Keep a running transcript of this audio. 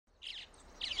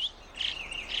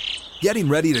Getting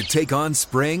ready to take on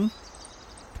spring?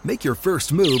 Make your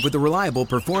first move with the reliable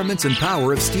performance and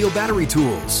power of Steel battery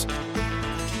tools.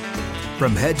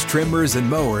 From hedge trimmers and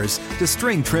mowers to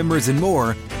string trimmers and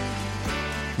more,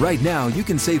 right now you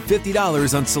can save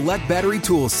 $50 on select battery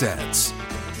tool sets.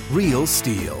 Real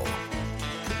Steel.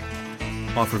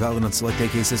 Offer valid on select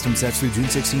AK system sets through June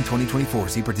 16, 2024.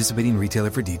 See participating retailer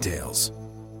for details.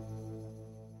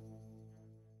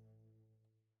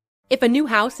 If a new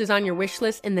house is on your wish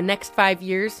list in the next 5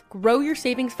 years, grow your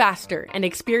savings faster and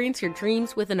experience your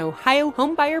dreams with an Ohio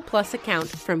Homebuyer Plus account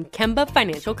from Kemba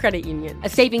Financial Credit Union. A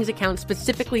savings account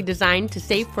specifically designed to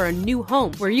save for a new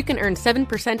home, where you can earn 7%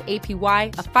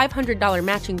 APY, a $500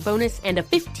 matching bonus, and a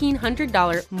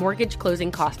 $1,500 mortgage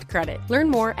closing cost credit. Learn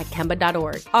more at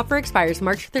Kemba.org. Offer expires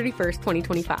March 31st,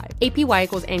 2025. APY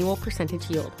equals annual percentage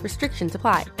yield. Restrictions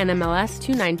apply. NMLS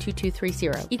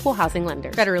 292230. Equal housing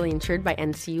lender. Federally insured by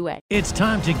NCUA. It's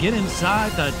time to get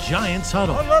inside the Giants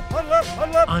huddle.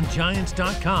 Huddle up. On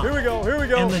Giants.com. Here we go.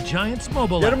 And the Giants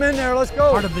mobile Get app. them in there, let's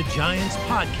go. Part of the Giants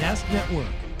Podcast Network.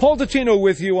 Paul Dottino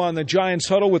with you on the Giants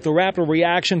huddle with the rapid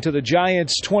reaction to the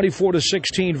Giants'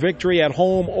 24-16 victory at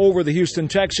home over the Houston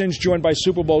Texans, joined by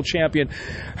Super Bowl champion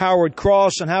Howard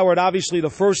Cross. And Howard, obviously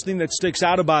the first thing that sticks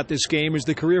out about this game is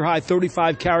the career-high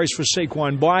 35 carries for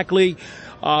Saquon Barkley,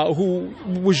 who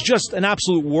was just an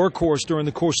absolute workhorse during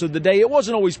the course of the day. It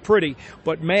wasn't always pretty,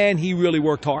 but, man, he really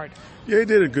worked hard. Yeah, he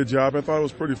did a good job. I thought it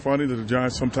was pretty funny that the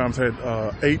Giants sometimes had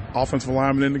 8 offensive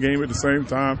linemen in the game at the same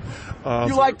time.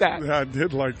 You like that? I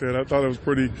did like that. I thought it was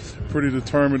pretty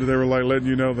determined that they were like letting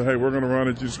you know that, hey, we're going to run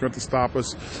it. You're just going to stop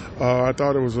us. I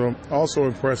thought it was also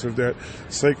impressive that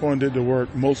Saquon did the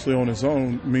work mostly on his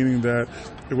own, meaning that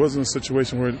it wasn't a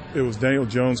situation where it was Daniel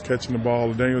Jones catching the ball,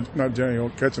 not Daniel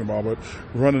catching the ball, but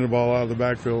running the ball out of the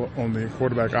backfield on the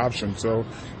quarterback option. So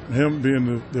him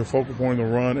being the focal point of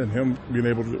the run and him being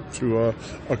able to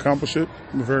accomplish it,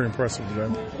 very impressive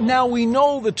today. Now, we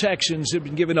know the Texans have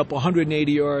been giving up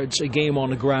 180 yards a game on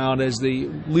the ground as the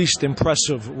least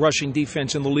impressive rushing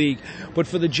defense in the league. But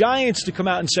for the Giants to come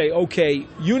out and say, okay,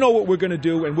 you know what we're going to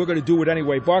do, and we're going to do it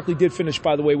anyway. Barkley did finish,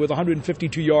 by the way, with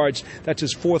 152 yards. That's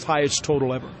his 4th highest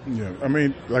total ever. Yeah, I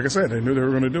mean, like I said, they knew they were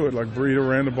going to do it. Like Breida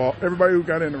ran the ball. Everybody who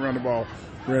got in to run the ball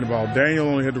ran the ball. Daniel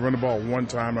only had to run the ball one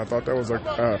time. I thought that was like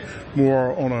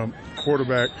more on a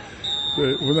quarterback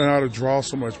that wasn't how to draw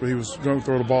so much, but he was going to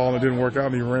throw the ball and it didn't work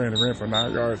out, and he ran for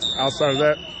 9 yards. Outside of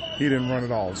that, he didn't run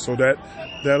at all. So that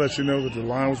lets you know that the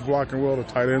line was blocking well, the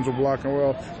tight ends were blocking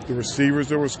well, the receivers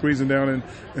that were squeezing down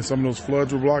and some of those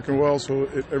floods were blocking well, so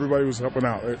everybody was helping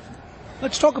out.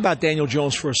 Let's talk about Daniel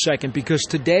Jones for a second, because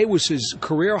today was his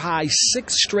career-high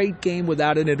 6th straight game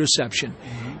without an interception.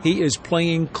 He is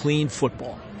playing clean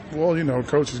football. Well, you know,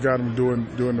 coach has got him doing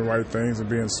the right things and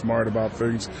being smart about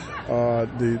things.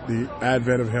 The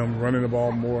advent of him running the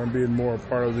ball more and being more a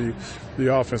part of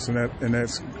the offense in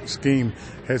that scheme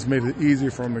has made it easier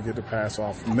for him to get the pass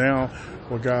off. Now,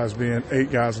 with guys being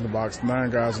 8 guys in the box, 9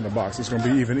 guys in the box, it's going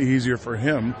to be even easier for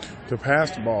him to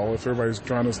pass the ball if everybody's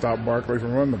trying to stop Barkley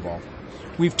from running the ball.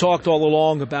 We've talked all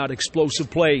along about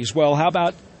explosive plays. Well, how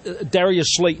about Darius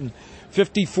Slayton?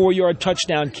 54-yard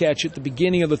touchdown catch at the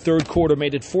beginning of the third quarter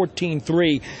made it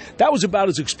 14-3. That was about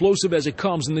as explosive as it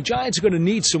comes, and the Giants are going to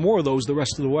need some more of those the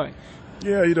rest of the way.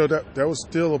 Yeah, you know, that was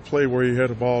still a play where he had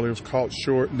the ball. He was caught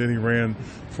short, and then he ran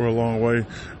for a long way.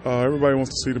 Everybody wants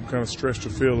to see them kind of stretch the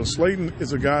field. And Slayton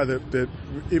is a guy that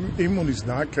even when he's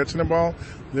not catching the ball,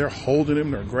 they're holding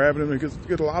him, they're grabbing him. They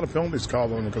get a lot of penalties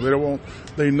called on him because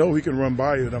they know he can run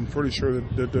by you. And I'm pretty sure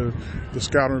that the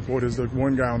scouting report is the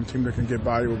one guy on the team that can get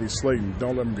by you will be Slayton.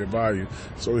 Don't let him get by you.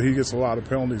 So he gets a lot of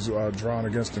penalties drawn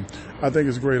against him. I think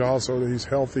it's great also that he's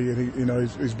healthy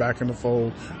and he's back in the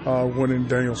fold, winning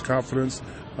Daniel's confidence.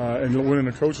 And winning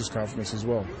the coach's confidence as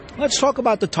well. Let's talk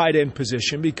about the tight end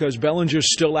position, because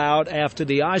Bellinger's still out after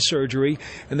the eye surgery,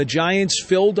 and the Giants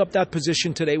filled up that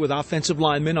position today with offensive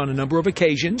linemen on a number of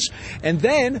occasions. And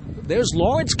then there's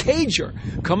Lawrence Cager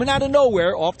coming out of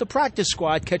nowhere off the practice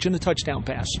squad catching the touchdown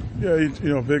pass.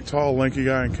 Yeah, big, tall, lanky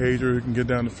guy in Cager who can get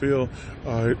down the field.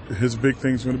 His big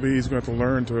thing's going to be he's going to have to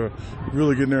learn to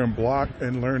really get in there and block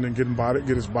and learn and get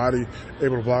his body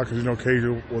able to block, because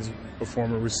Cager was a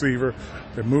former receiver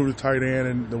that moved to tight end,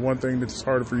 and the one thing that's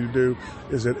harder for you to do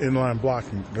is that inline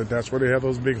blocking. That's where they have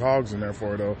those big hogs in there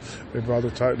for, though. They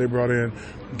brought in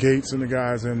Gates and the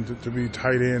guys in to be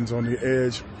tight ends on the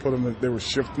edge. They were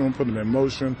shifting them, putting them in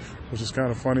motion, which is kind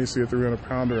of funny. See a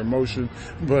 300-pounder in motion,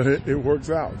 but it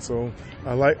works out. So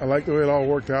I like the way it all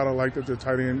worked out. I like that the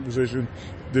tight end position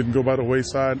didn't go by the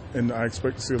wayside, and I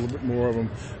expect to see a little bit more of them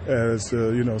as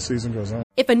the season goes on.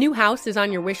 If a new house is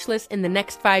on your wish list in the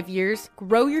next 5 years,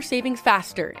 grow your savings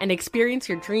faster and experience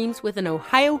your dreams with an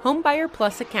Ohio Homebuyer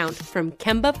Plus account from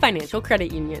Kemba Financial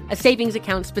Credit Union. A savings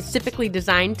account specifically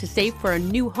designed to save for a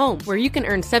new home where you can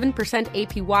earn 7%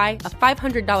 APY,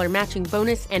 a $500 matching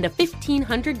bonus, and a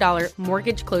 $1,500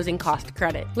 mortgage closing cost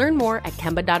credit. Learn more at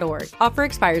Kemba.org. Offer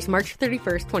expires March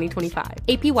 31st, 2025.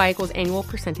 APY equals annual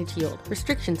percentage yield.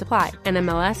 Restrictions apply.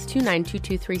 NMLS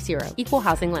 292230. Equal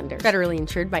housing lender. Federally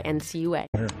insured by NCUA.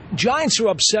 Giants are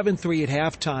up 7-3 at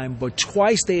halftime, but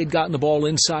twice they had gotten the ball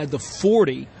inside the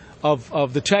 40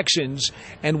 of the Texans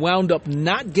and wound up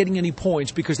not getting any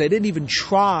points because they didn't even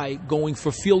try going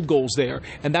for field goals there,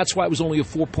 and that's why it was only a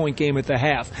 4-point game at the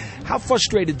half. How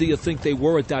frustrated do you think they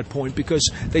were at that point? Because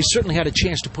they certainly had a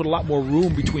chance to put a lot more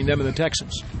room between them and the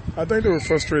Texans. I think they were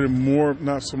frustrated more,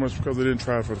 not so much because they didn't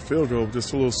try for the field goal, but just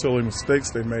the little silly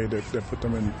mistakes they made that put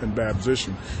them in bad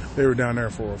position. They were down there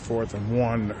for a 4th and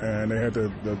 1, and they had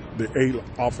the 8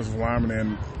 offensive linemen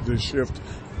in the shift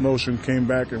motion, came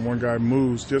back, and one guy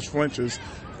moves, just flinches,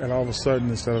 and all of a sudden,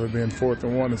 instead of it being 4th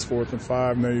and 1, it's 4th and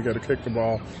 5. Now you got to kick the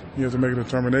ball. You have to make a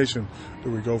determination.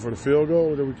 Do we go for the field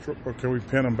goal, or can we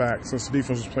pin them back? Since the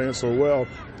defense was playing so well,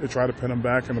 they tried to pin them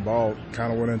back, and the ball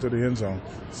kind of went into the end zone.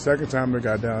 Second time they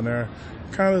got down there,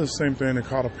 kind of the same thing. They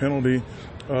caught a penalty.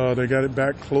 They got it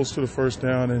back close to the first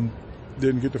down and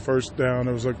didn't get the first down.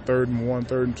 It was like 3rd and 1,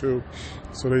 3rd and 2.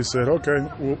 So they said, okay,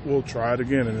 we'll try it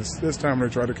again. And this time they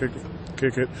tried to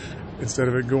kick it. Instead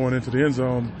of it going into the end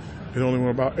zone, it only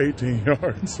went about 18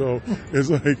 yards. So it's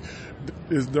like,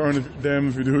 it's damn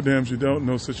if you do, damn if you don't in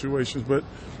those situations. But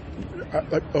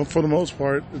for the most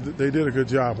part, they did a good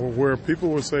job. Where people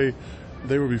would say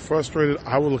they would be frustrated,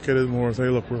 I would look at it more as, hey,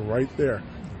 look, we're right there.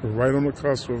 We're right on the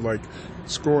cusp of like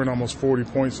scoring almost 40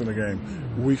 points in the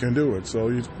game. We can do it. So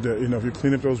if you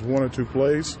clean up those 1 or 2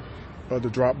 plays, the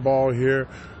drop ball here,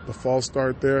 the false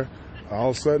start there, all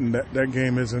of a sudden that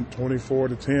game isn't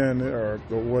 24-10 or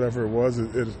whatever it was.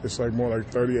 It's like more like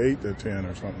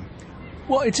 38-10 or something.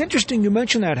 Well, it's interesting you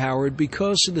mention that, Howard,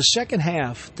 because in the second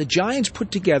half, the Giants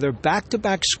put together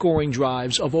back-to-back scoring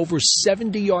drives of over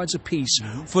 70 yards apiece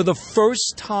for the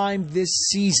first time this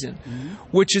season,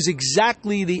 which is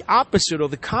exactly the opposite or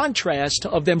the contrast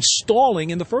of them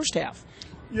stalling in the first half.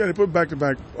 Yeah, they put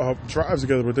back-to-back drives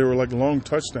together, but they were like long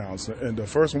touchdowns. And the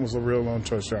first one was a real long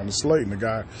touchdown to Slayton. The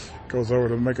guy goes over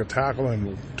to make a tackle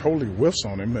and totally whiffs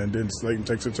on him, and then Slayton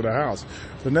takes it to the house.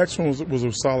 The next one was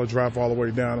a solid drive all the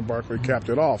way down, and Barkley capped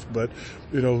it off. But,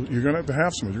 you're going to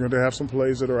have some. You're going to have some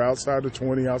plays that are outside the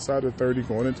 20, outside the 30,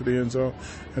 going into the end zone.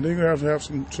 And then you're going to have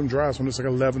some drives from just like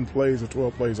 11 plays or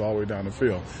 12 plays all the way down the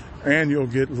field. And you'll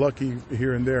get lucky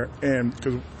here and there. And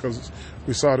because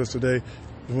we saw this today,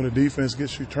 when the defense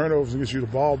gets you turnovers and gets you the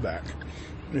ball back,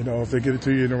 if they get it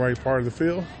to you in the right part of the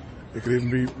field, it could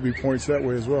even be points that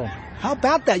way as well. How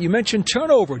about that? You mentioned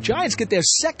turnover. Giants get their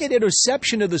second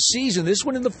interception of the season, this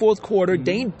one in the fourth quarter.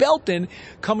 Dane Belton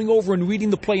coming over and reading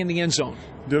the play in the end zone.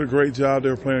 Did a great job. They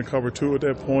were playing cover 2 at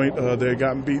that point. They had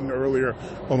gotten beaten earlier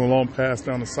on the long pass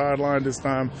down the sideline. This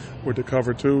time with the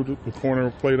cover 2, the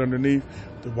corner played underneath.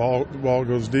 The ball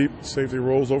goes deep. Safety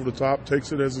rolls over the top,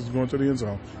 takes it as it's going to the end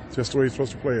zone. Just the way he's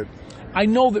supposed to play it. I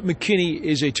know that McKinney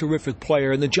is a terrific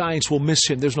player, and the Giants will miss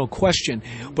him. There's no question.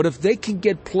 But if they can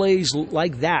get plays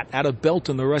like that out of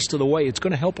Belton the rest of the way, it's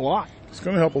going to help a lot. It's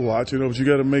going to help a lot, but you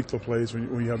got to make the plays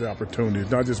when you have the opportunity.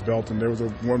 It's not just Belton. There was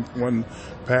one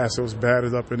pass that was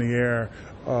batted up in the air,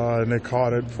 and they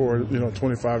caught it for a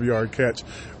 25-yard catch.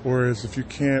 Whereas if you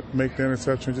can't make the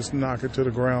interception, just knock it to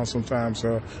the ground sometimes.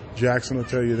 Jackson will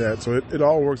tell you that. So it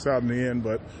all works out in the end,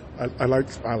 but I like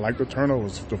the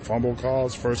turnovers, the fumble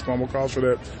calls, first fumble calls for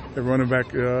that running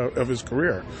back of his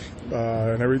career,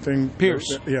 and everything.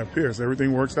 Pierce. Yeah, Pierce.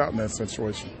 Everything works out in that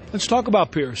situation. Let's talk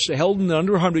about Pierce. They held him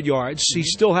under 100 yards. He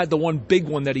still had the one big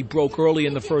one that he broke early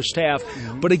in the first half.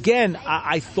 But again,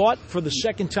 I thought for the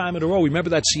second time in a row,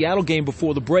 remember that Seattle game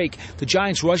before the break, the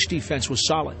Giants' rush defense was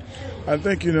solid. I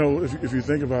think, if you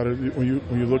think about it, when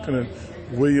you're looking at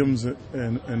Williams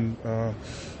and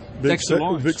Big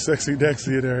Sexy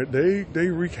Dexy there, they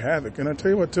wreak havoc. And I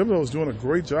tell you what, Thibodeau is doing a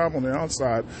great job on the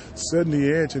outside, setting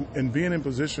the edge and being in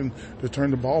position to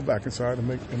turn the ball back inside and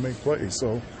make plays.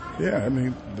 So, yeah,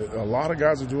 a lot of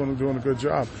guys are doing a good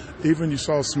job. Even you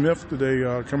saw Smith today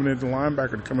coming in the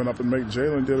linebacker, coming up and make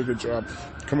Jalen did a good job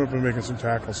coming up and making some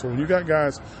tackles. So when you got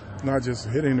guys not just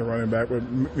hitting the running back, but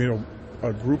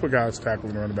a group of guys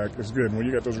tackling the running back is good. When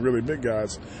you got those really big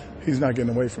guys, he's not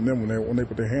getting away from them when they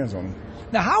put their hands on him.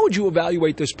 Now, how would you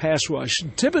evaluate this pass rush?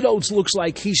 Thibodeau looks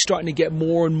like he's starting to get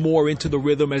more and more into the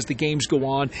rhythm as the games go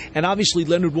on. And obviously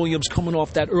Leonard Williams coming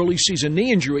off that early season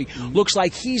knee injury looks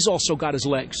like he's also got his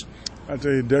legs. I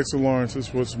tell you, Dexter Lawrence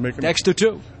is what's making Dexter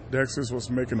too. Dexter's what's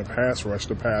making the pass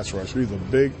rush. He's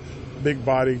a big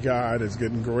body guy that's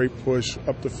getting great push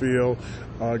up the field.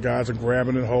 Guys are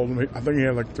grabbing and holding. I think he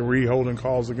had like 3 holding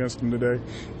calls against him today.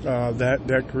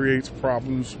 That creates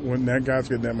problems when that guy's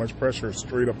getting that much pressure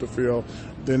straight up the field.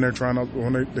 Then they're trying to,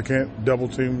 when they can't double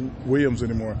team Williams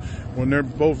anymore. When they're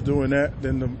both doing that,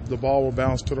 then the ball will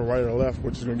bounce to the right or left,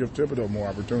 which is going to give Thibodeau more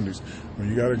opportunities. When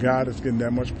you got a guy that's getting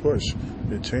that much push,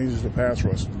 it changes the pass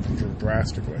rush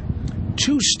drastically.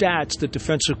 2 stats that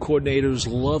defensive coordinators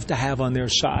love to have on their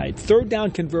side: third down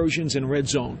conversions and red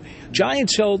zone.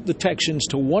 Giants held the Texans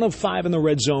to 1 of 5 in the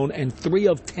red zone and 3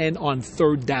 of 10 on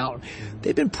third down.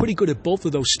 They've been pretty good at both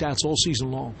of those stats all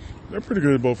season long. They're pretty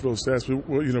good at both of those stats,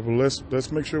 but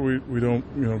let's make sure we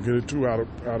don't get it too out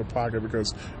of pocket,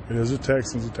 because it is the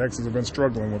Texans. The Texans have been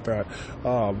struggling with that,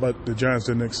 but the Giants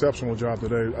did an exceptional job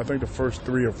today. I think the first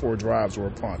 3 or 4 drives were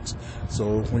punts.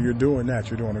 So when you're doing that,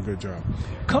 you're doing a good job.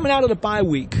 Coming out of the bye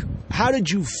week, how did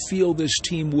you feel this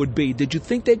team would be? Did you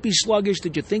think they'd be sluggish?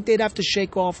 Did you think they'd have to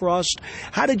shake off rust?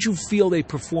 How did you feel they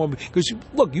performed? Because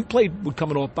look, you played with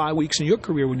coming off bye weeks in your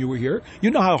career when you were here. You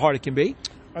know how hard it can be.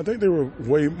 I think they were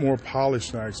way more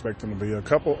polished than I expected them to be. A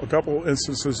couple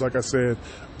instances, like I said,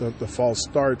 the false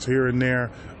starts here and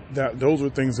there. Those are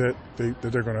things that they're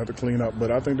going to have to clean up. But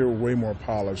I think they were way more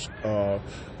polished.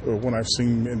 When I've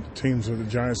seen in teams of the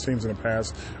Giants teams in the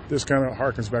past, this kind of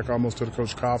harkens back almost to the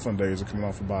Coach Coughlin days of coming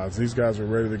off of buys. These guys are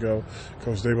ready to go.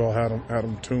 Coach Daboll had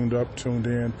them tuned up, tuned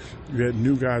in. You had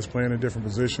new guys playing in different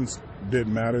positions.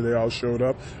 Didn't matter. They all showed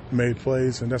up, made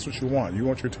plays, and that's what you want. You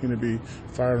want your team to be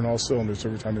firing on all cylinders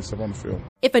every time they step on the field.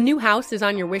 If a new house is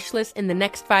on your wish list in the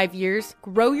next 5 years,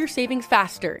 grow your savings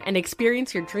faster and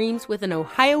experience your dreams with an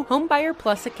Ohio Homebuyer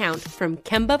Plus account from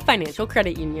Kemba Financial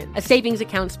Credit Union. A savings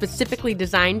account specifically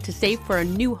designed to save for a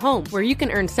new home, where you can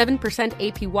earn 7%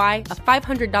 APY,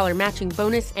 a $500 matching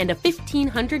bonus, and a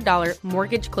 $1,500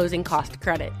 mortgage closing cost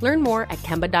credit. Learn more at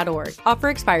Kemba.org. Offer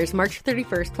expires March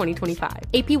 31st, 2025.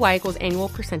 APY equals annual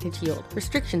percentage yield.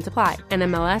 Restrictions apply.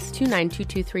 NMLS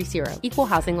 292230. Equal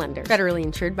housing lender. Federally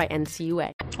insured by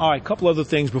NCUA. All right, a couple other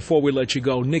things before we let you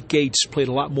go. Nick Gates played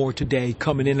a lot more today,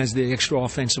 coming in as the extra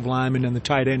offensive lineman and the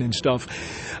tight end and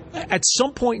stuff. At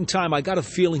some point in time, I got a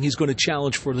feeling he's going to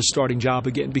challenge for the starting job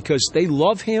again, because they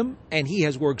love him, and he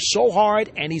has worked so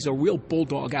hard, and he's a real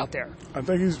bulldog out there. I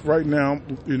think he's right now,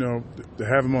 to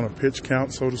have him on a pitch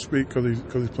count, so to speak, because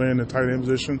he's playing the tight end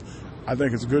position, I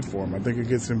think it's good for him. I think it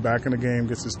gets him back in the game,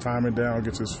 gets his timing down,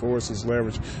 gets his force, his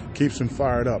leverage, keeps him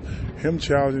fired up. Him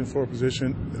challenging for a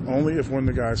position only if one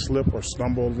of the guys slip or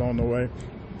stumble along the way.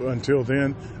 But until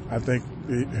then, I think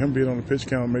him being on the pitch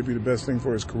count may be the best thing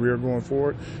for his career going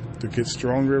forward, to get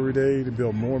stronger every day, to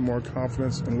build more and more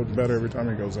confidence, and look better every time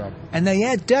he goes out. And they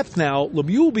add depth now.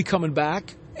 Lemieux will be coming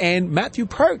back. And Matthew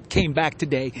Pert came back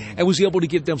today and was able to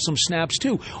give them some snaps,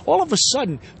 too. All of a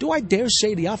sudden, do I dare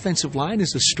say the offensive line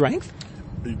is a strength?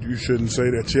 You shouldn't say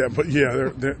that yet, but yeah,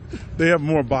 they have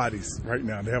more bodies right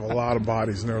now. They have a lot of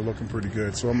bodies, and they're looking pretty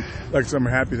good. So I'm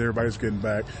happy that everybody's getting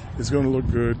back. It's going to look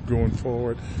good going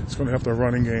forward. It's going to help the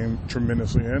running game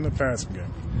tremendously and the passing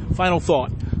game. Final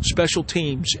thought, special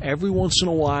teams, every once in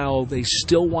a while, they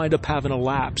still wind up having a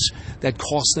lapse that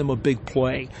costs them a big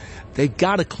play. They've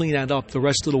got to clean that up the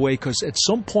rest of the way, because at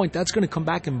some point that's going to come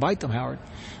back and bite them, Howard.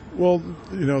 Well,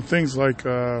 things like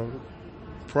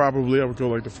probably I would go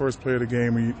like the first play of the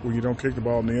game where you don't kick the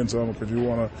ball in the end zone because you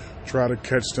want to try to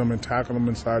catch them and tackle them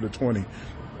inside the 20.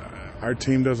 Our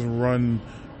team doesn't run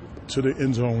to the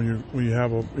end zone when you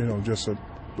have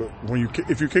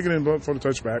if you're kicking in for the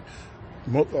touchback.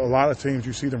 A lot of teams,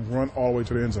 you see them run all the way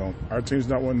to the end zone. Our team's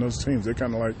not one of those teams. They're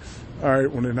kind of like, all right,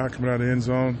 when they're not coming out of the end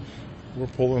zone, we're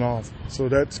pulling off. So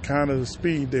that's kind of the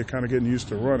speed they're kind of getting used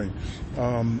to running.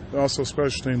 Also,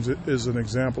 special teams is an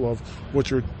example of what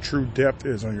your true depth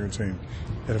is on your team.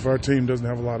 And if our team doesn't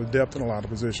have a lot of depth in a lot of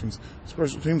positions,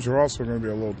 special teams are also going to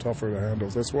be a little tougher to handle.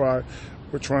 That's why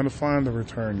we're trying to find the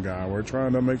return guy. We're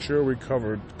trying to make sure we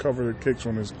cover the kicks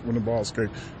when the ball's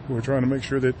kicked. We're trying to make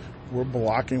sure that we're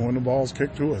blocking when the ball's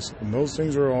kicked to us. And those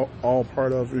things are all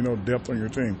part of, depth on your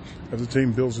team. As the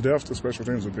team builds depth, the special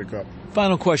teams will pick up.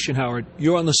 Final question, Howard.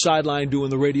 You're on the sideline doing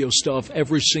the radio stuff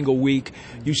every single week.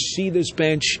 You see this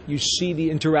bench. You see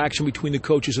the interaction between the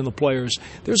coaches and the players.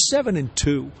 They're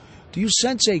 7-2. Do you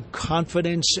sense a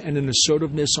confidence and an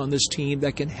assertiveness on this team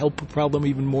that can help propel them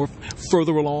even more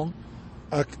further along?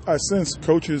 I sense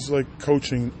coaches like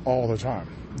coaching all the time.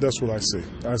 That's what I see.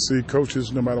 I see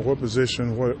coaches, no matter what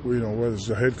position, whether it's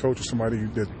the head coach or somebody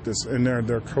that's in there,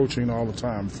 they're coaching all the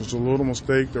time. If it's a little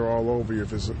mistake, they're all over you.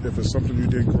 If it's something you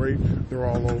did great, they're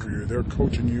all over you. They're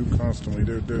coaching you constantly.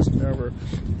 There's never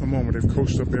a moment. They've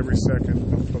coached up every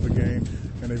second of the game,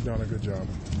 and they've done a good job.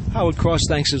 Howard Cross,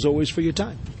 thanks as always for your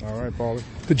time. All right, Paulie.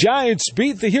 The Giants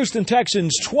beat the Houston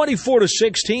Texans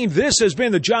 24-16. This has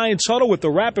been the Giants Huddle with the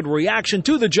rapid reaction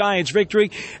to the Giants victory.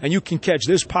 And you can catch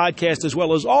this podcast as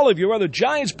well as all of your other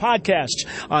Giants podcasts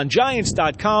on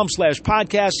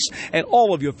Giants.com/podcasts and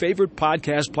all of your favorite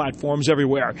podcast platforms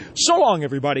everywhere. So long,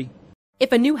 everybody.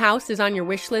 If a new house is on your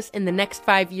wish list in the next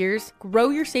 5 years, grow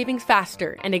your savings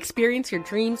faster and experience your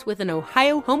dreams with an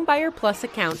Ohio Homebuyer Plus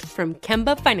account from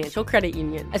Kemba Financial Credit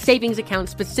Union. A savings account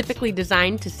specifically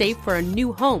designed to save for a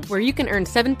new home where you can earn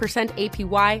 7%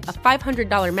 APY, a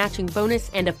 $500 matching bonus,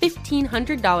 and a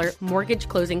 $1,500 mortgage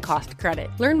closing cost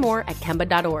credit. Learn more at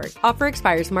Kemba.org. Offer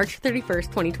expires March 31st,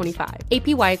 2025.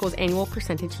 APY equals annual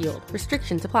percentage yield.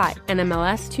 Restrictions apply.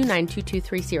 NMLS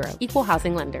 292230. Equal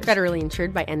housing lender. Federally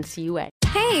insured by NCUA.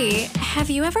 Hey, have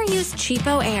you ever used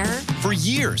Cheapo Air? For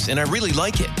years, and I really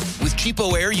like it. With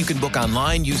Cheapo Air, you can book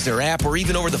online, use their app, or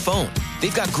even over the phone.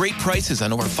 They've got great prices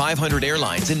on over 500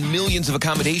 airlines and millions of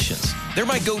accommodations. They're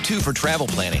my go-to for travel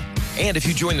planning. And if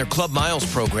you join their Club Miles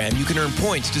program, you can earn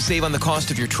points to save on the cost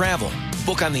of your travel.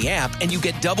 Book on the app, and you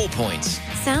get double points.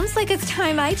 Sounds like it's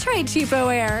time I tried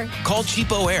Cheapo Air. Call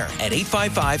Cheapo Air at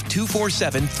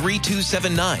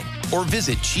 855-247-3279 or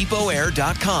visit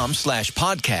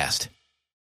cheapoair.com/podcast.